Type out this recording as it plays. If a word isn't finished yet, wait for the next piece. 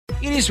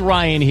It is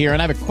Ryan here, and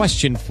I have a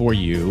question for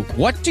you.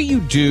 What do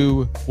you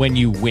do when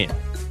you win?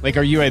 Like,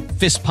 are you a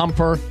fist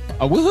pumper,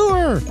 a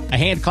woohooer, a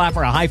hand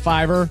clapper, a high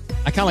fiver?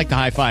 I kind of like the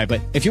high five,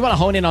 but if you want to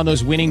hone in on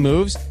those winning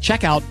moves,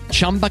 check out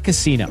Chumba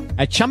Casino.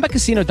 At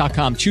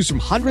ChumbaCasino.com, choose from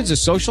hundreds of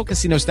social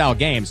casino-style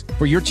games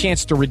for your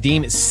chance to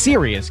redeem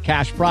serious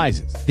cash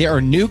prizes. There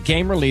are new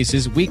game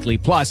releases weekly,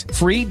 plus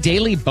free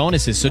daily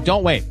bonuses. So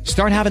don't wait.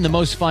 Start having the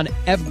most fun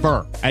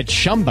ever at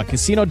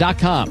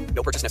ChumbaCasino.com.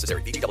 No purchase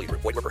necessary. VGW.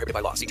 Void where prohibited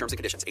by law. See terms and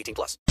conditions.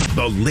 18+.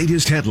 The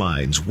latest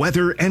headlines,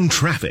 weather, and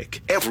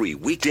traffic every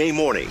weekday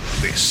morning.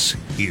 This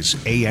is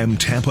AM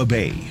Tampa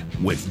Bay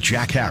with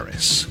Jack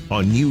Harris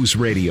on News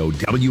Radio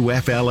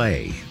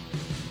WFLA.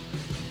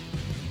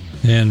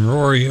 And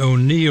Rory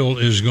O'Neill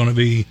is going to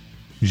be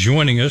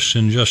joining us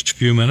in just a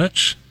few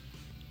minutes.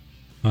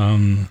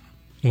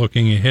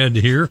 Looking ahead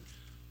here,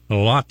 a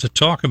lot to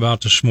talk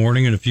about this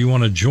morning, and if you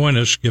want to join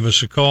us, give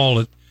us a call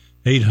at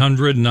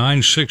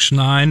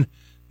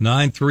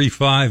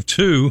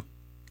 800-969-9352.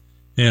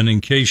 And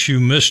in case you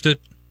missed it,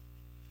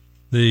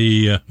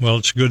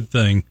 it's a good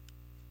thing.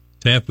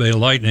 Tampa Bay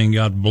Lightning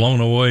got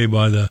blown away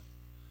by the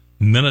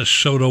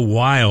Minnesota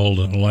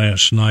Wild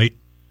last night,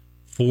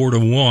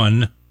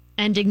 4-1.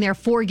 Ending their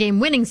 4-game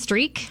winning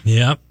streak.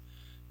 Yep.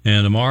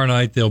 And tomorrow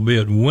night they'll be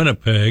at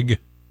Winnipeg.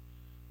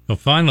 They'll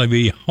finally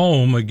be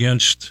home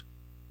against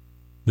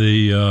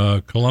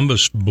the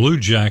Columbus Blue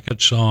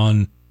Jackets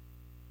on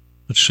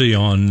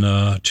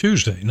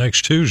Tuesday,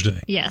 next Tuesday.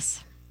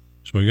 Yes.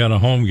 So we got a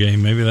home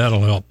game. Maybe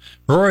that'll help.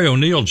 Rory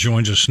O'Neill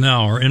joins us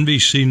now, our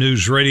NBC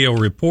News radio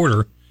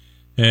reporter.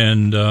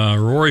 And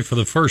Rory, for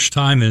the first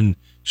time in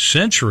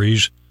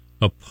centuries,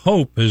 a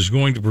pope is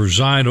going to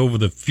preside over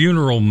the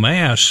funeral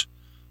mass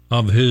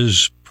of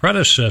his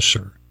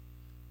predecessor.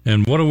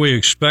 And what do we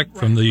expect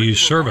from the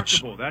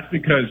service? That's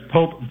because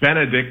Pope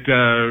Benedict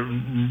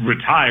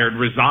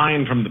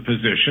resigned from the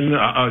position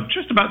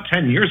just about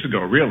 10 years ago,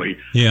 really.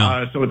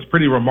 Yeah. So it's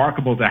pretty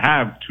remarkable to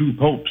have two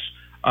popes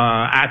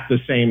at the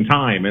same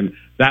time. And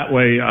that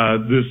way,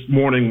 this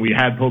morning we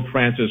had Pope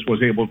Francis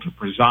was able to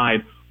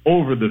preside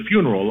over the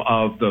funeral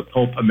of the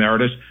Pope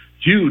Emeritus.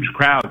 Huge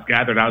crowds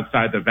gathered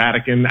outside the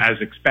Vatican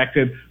as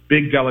expected.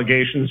 Big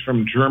delegations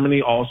from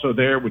Germany also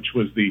there, which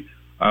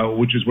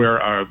is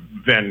where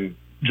then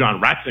John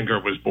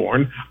Ratzinger was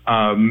born,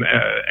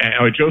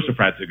 or Joseph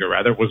Ratzinger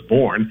rather was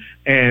born,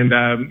 and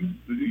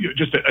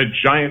just a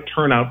giant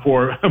turnout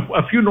for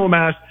a funeral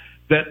mass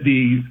that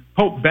the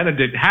Pope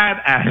Benedict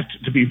had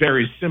asked to be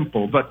very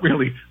simple, but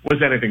really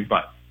was anything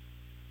but.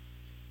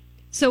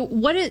 So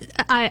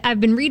I've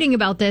been reading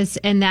about this,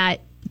 and that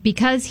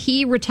because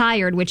he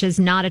retired, which is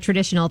not a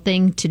traditional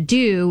thing to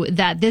do,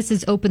 that this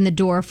has opened the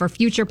door for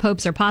future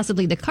popes, or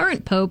possibly the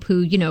current pope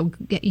who,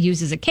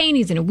 uses a cane,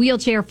 he's in a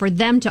wheelchair, for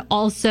them to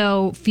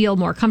also feel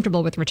more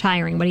comfortable with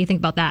retiring. What do you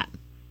think about that?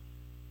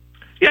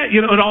 Yeah,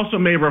 it also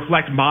may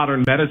reflect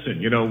modern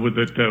medicine, with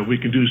that we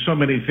can do so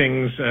many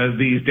things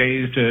these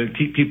days to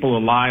keep people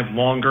alive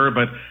longer,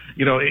 but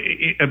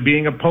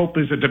being a pope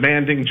is a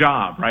demanding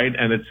job, right?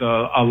 And it's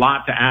a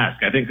lot to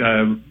ask. I think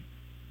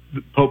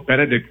Pope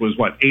Benedict was,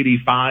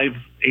 85,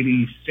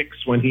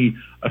 86 when he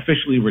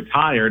officially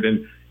retired,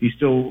 and he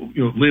still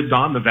lived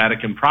on the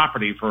Vatican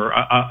property for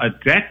a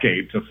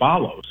decade to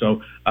follow.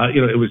 So,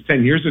 it was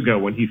 10 years ago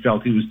when he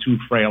felt he was too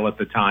frail at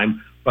the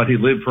time, but he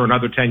lived for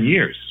another 10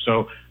 years.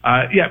 So,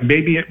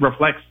 maybe it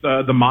reflects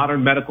the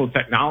modern medical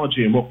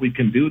technology and what we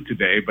can do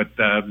today, but,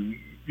 then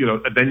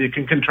you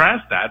can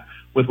contrast that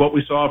with what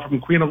we saw from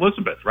Queen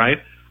Elizabeth,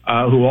 right?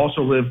 Who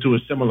also lived to a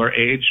similar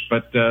age,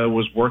 but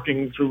was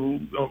working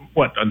through,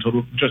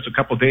 until just a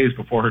couple of days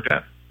before her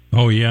death.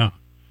 Oh, yeah,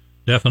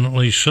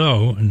 definitely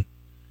so. And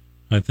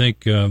I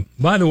think,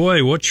 by the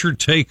way, what's your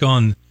take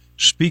on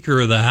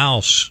Speaker of the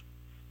House?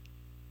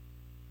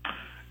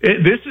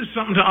 This is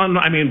something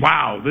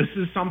wow, this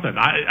is something.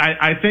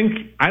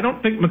 I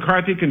don't think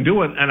McCarthy can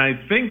do it, and I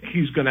think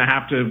he's going to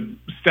have to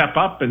step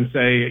up and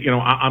say,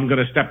 I'm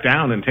going to step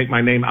down and take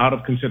my name out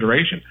of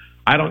consideration.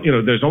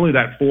 There's only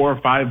that 4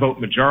 or 5 vote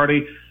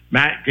majority.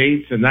 Matt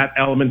Gaetz and that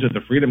element of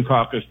the Freedom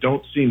Caucus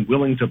don't seem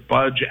willing to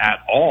budge at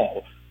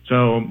all.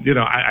 So,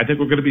 I think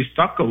we're going to be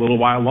stuck a little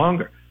while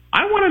longer.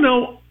 I want to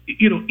know,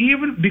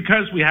 even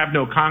because we have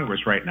no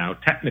Congress right now,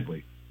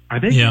 technically, are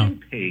they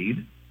getting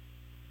paid?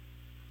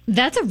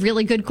 That's a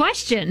really good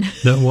question.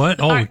 The what?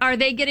 Oh, are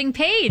they getting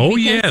paid? Oh,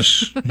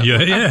 yes.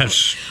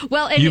 Yes.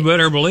 Well, you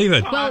better believe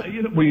it. Well,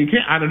 you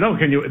can't. I don't know.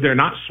 They're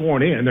not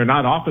sworn in. They're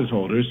not office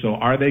holders. So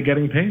are they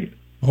getting paid?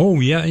 Oh,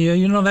 yeah.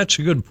 That's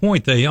a good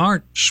point. They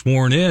aren't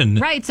sworn in.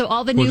 Right. So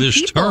all the new this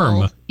people.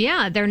 Term.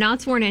 Yeah, they're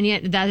not sworn in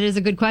yet. That is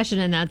a good question,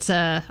 and that's.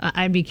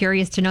 I'd be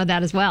curious to know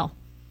that as well.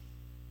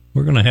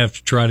 We're going to have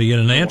to try to get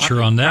an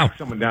answer on that.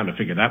 Someone down to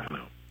figure that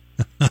one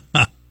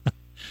out.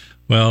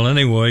 Well,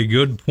 anyway,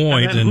 good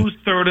point. And who's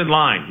third in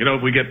line?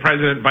 We get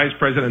president, vice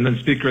president, and then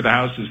Speaker of the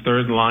House is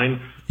third in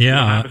line. Yeah. We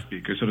don't have a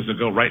speaker, so does it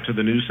go right to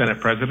the new Senate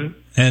president?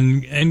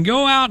 And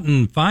go out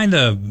and find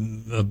a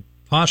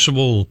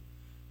possible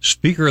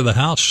Speaker of the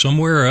House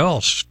somewhere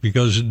else,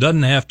 because it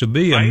doesn't have to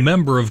be a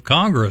member of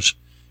Congress.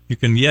 You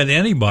can get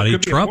anybody.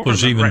 Trump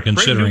was even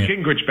considering it.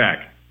 Bring Newt Gingrich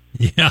back.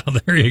 Yeah,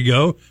 there you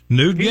go.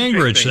 Newt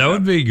Gingrich. That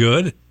would be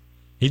good.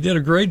 He did a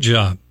great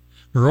job.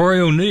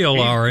 Rory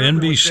O'Neill, our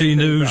NBC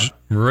News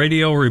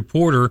radio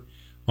reporter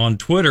on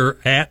Twitter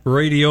at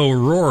Radio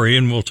Rory,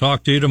 and we'll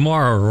talk to you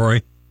tomorrow,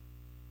 Rory.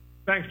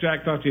 Thanks,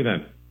 Jack. Talk to you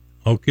then.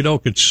 Okie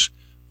doke. It's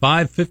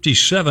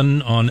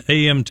 5:57 on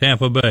AM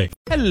Tampa Bay.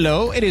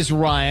 Hello, it is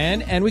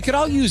Ryan, and we could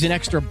all use an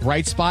extra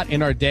bright spot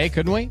in our day,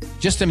 couldn't we?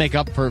 Just to make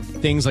up for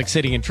things like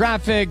sitting in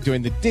traffic,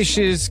 doing the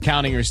dishes,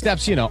 counting your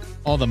steps,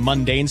 all the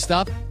mundane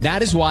stuff.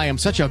 That is why I'm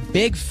such a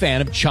big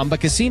fan of Chumba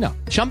Casino.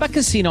 Chumba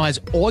Casino has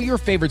all your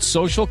favorite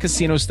social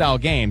casino-style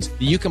games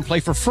that you can play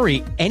for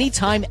free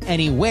anytime,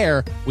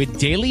 anywhere with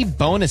daily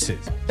bonuses.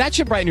 That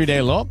should brighten your day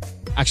a little.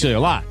 Actually, a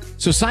lot.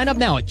 So sign up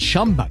now at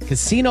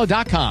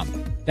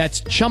ChumbaCasino.com.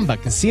 That's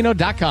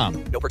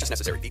ChumbaCasino.com. No purchase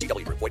necessary.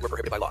 VGW Group. Void where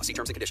prohibited by law. See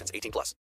terms and conditions. 18+.